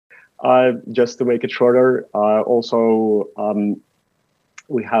Just to make it shorter,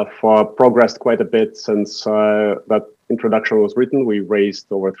 we have progressed quite a bit since that introduction was written. We raised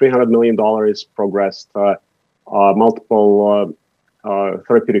over $300 million, progressed multiple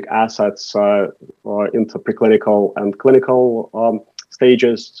therapeutic assets into preclinical and clinical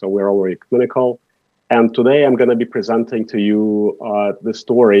stages. So we're already clinical. And today I'm going to be presenting to you the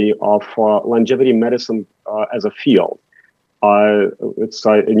story of longevity medicine as a field. It's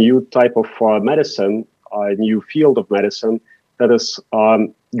a new type of medicine, a new field of medicine that is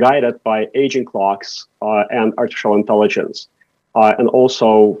guided by aging clocks and artificial intelligence, and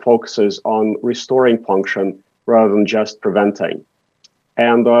also focuses on restoring function rather than just preventing.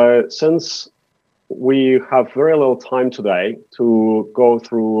 And since we have very little time today to go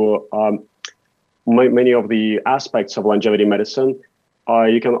through many of the aspects of longevity medicine,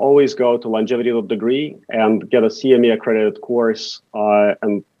 you can always go to longevity.degree and get a CME accredited course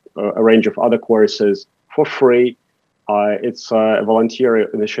and a range of other courses for free. It's a volunteer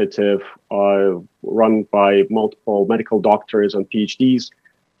initiative run by multiple medical doctors and PhDs.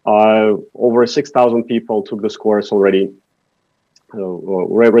 Over 6,000 people took this course already,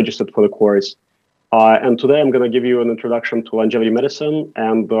 registered for the course. And today I'm going to give you an introduction to longevity medicine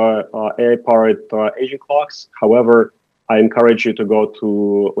and AI-powered aging clocks. However, I encourage you to go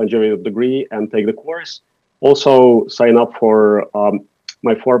to longevity.degree and take the course. Also, sign up for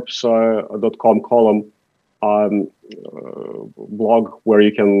my Forbes.com column blog, where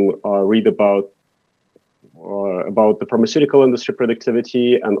you can read about the pharmaceutical industry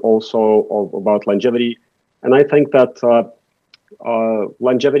productivity and also about longevity. And I think that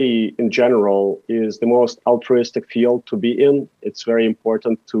longevity in general is the most altruistic field to be in. It's very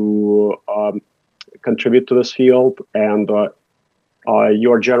important to contribute to this field, and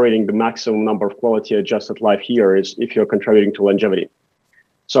you're generating the maximum number of quality adjusted life years if you're contributing to longevity.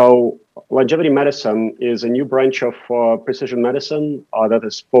 So longevity medicine is a new branch of precision medicine that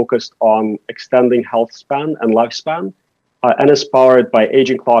is focused on extending health span and lifespan, and is powered by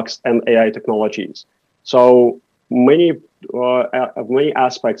aging clocks and AI technologies. So many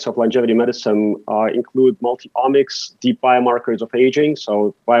aspects of longevity medicine include multi-omics, deep biomarkers of aging.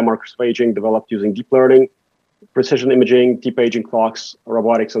 So biomarkers of aging developed using deep learning, precision imaging, deep aging clocks,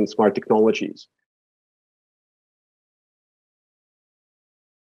 robotics, and smart technologies.